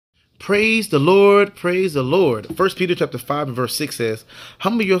Praise the Lord, praise the Lord. 1 Peter chapter 5 and verse 6 says,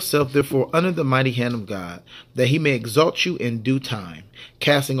 humble yourself therefore under the mighty hand of God, that he may exalt you in due time,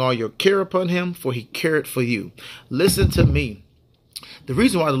 casting all your care upon him, for he careth for you. Listen to me. The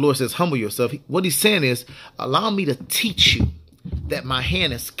reason why the Lord says humble yourself, what he's saying is, allow me to teach you that my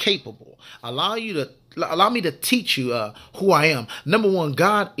hand is capable. Allow me to teach you who I am. Number one,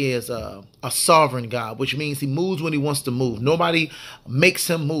 God is a sovereign God, which means he moves when he wants to move. Nobody makes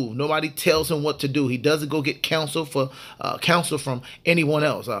him move. Nobody tells him what to do. He doesn't go get counsel from anyone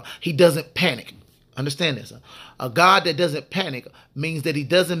else. He doesn't panic. Understand this. A God that doesn't panic means that he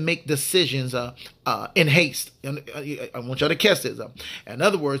doesn't make decisions in haste. I want y'all to catch this. In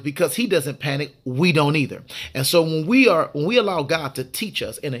other words, because he doesn't panic, we don't either. And so when we allow God to teach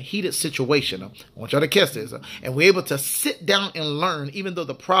us in a heated situation, I want y'all to catch this, and we're able to sit down and learn, even though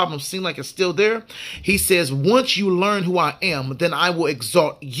the problem seems like it's still there. He says, once you learn who I am, then I will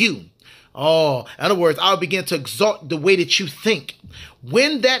exalt you. Oh, in other words, I'll begin to exalt the way that you think.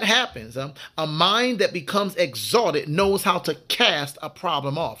 When that happens, a mind that becomes exalted knows how to cast a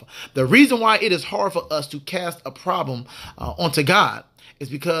problem off. The reason why it is hard for us to cast a problem onto God is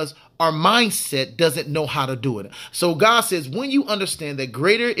because our mindset doesn't know how to do it. So God says, when you understand that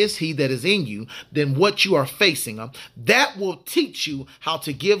greater is he that is in you than what you are facing, that will teach you how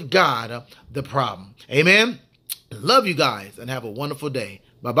to give God the problem. Amen. Love you guys and have a wonderful day.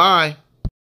 Bye-bye.